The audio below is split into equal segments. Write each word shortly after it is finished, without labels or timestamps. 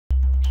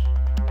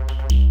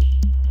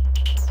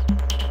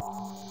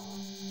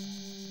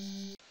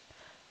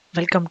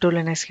Welcome to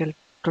Linux Help.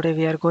 Today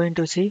we are going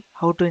to see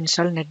how to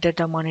install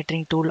NetData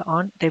monitoring tool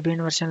on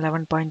Debian version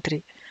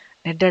 11.3.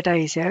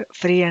 NetData is a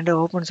free and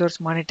open source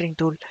monitoring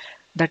tool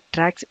that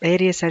tracks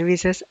various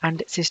services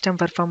and system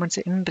performance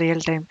in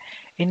real time,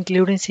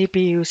 including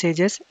CPU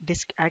usages,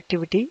 disk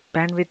activity,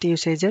 bandwidth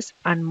usages,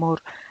 and more.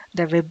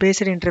 The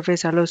web-based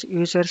interface allows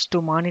users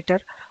to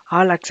monitor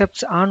all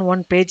accepts on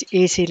one page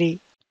easily.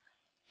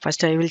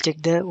 First, I will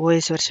check the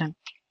OS version.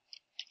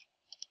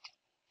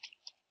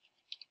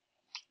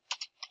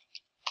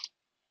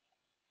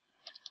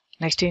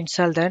 Next,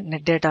 install the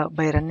NetData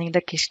by running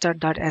the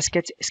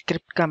kickstart.sh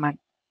script command.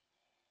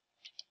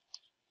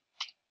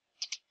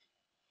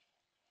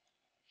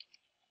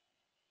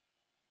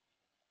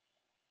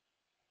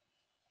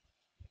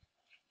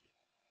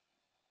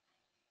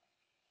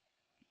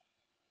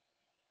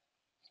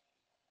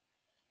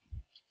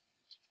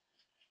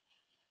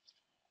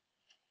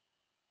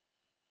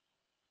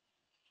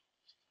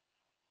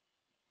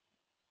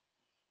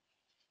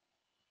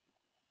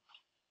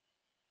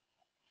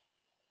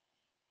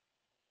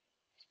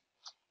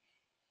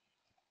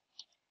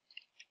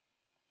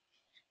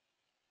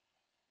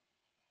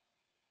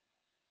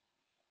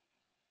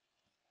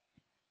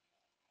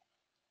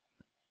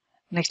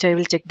 Next, I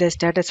will check the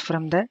status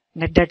from the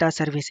NetData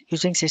service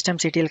using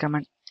systemctl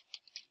command.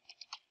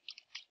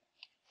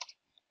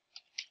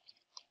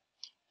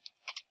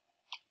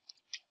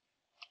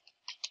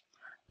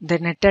 The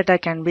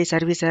NetData can be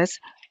service as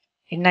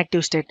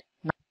inactive state.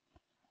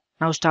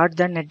 Now start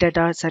the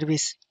NetData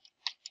service.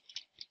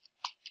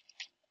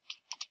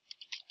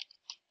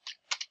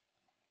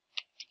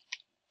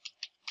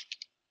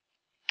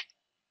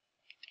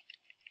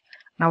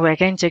 Now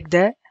again check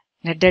the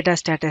NetData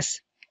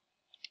status.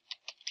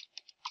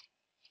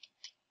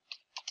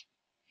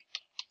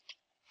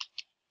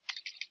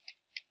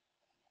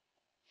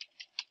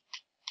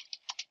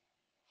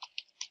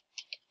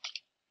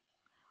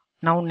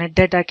 Now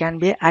NetData can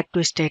be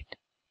active state.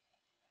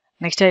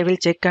 Next, I will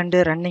check and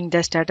running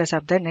the status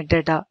of the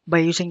NetData by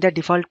using the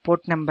default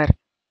port number.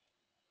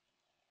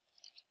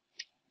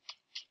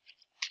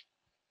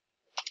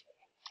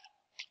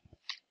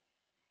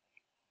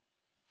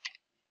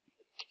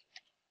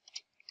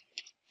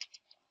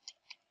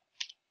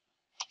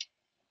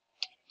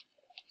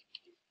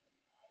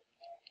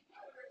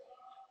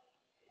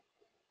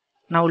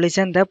 Now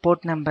listen the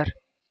port number.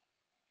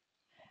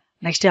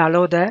 Next,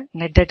 allow the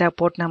NetData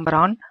port number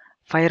on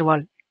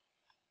firewall.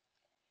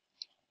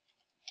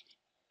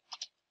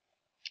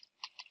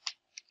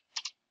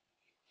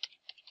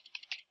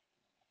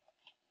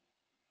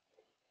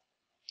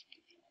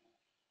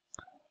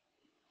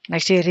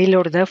 Next,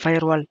 reload the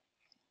firewall.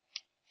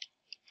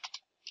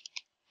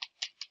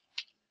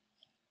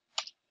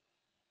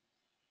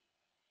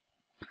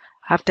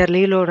 After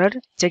reloaded,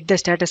 check the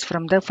status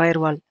from the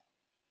firewall.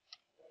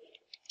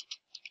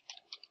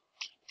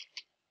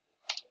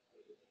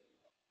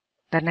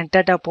 The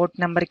NetData port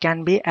number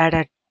can be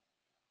added.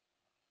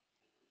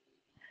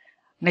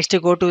 Next,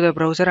 go to the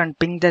browser and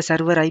ping the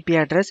server IP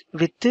address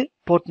with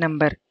port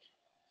number.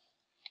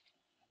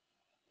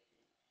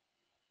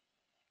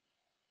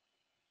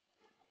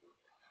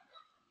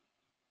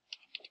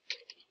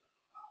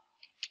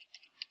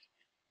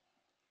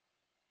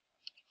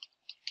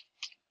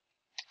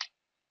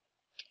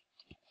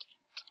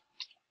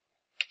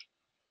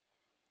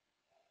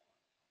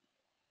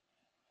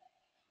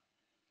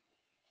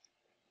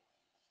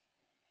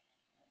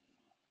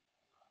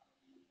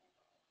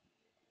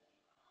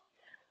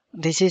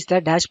 This is the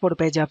dashboard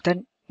page of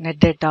the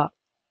NetData.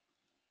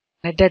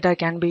 NetData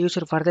can be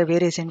used for the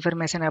various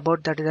information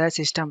about the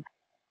system.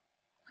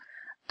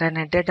 The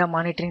NetData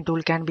monitoring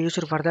tool can be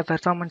used for the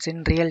performance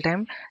in real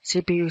time,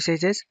 CPU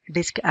usages,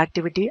 disk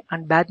activity,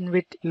 and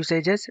bandwidth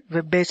usages.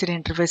 Web-based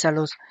interface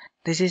allows.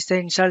 This is the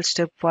install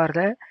step for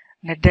the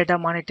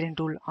NetData monitoring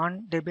tool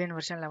on Debian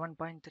version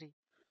 11.3.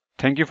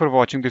 Thank you for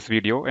watching this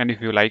video, and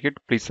if you like it,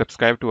 please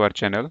subscribe to our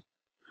channel.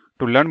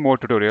 To learn more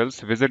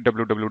tutorials, visit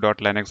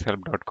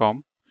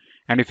www.linuxhelp.com,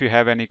 and if you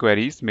have any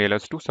queries, mail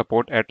us to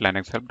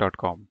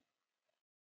support@linuxhelp.com.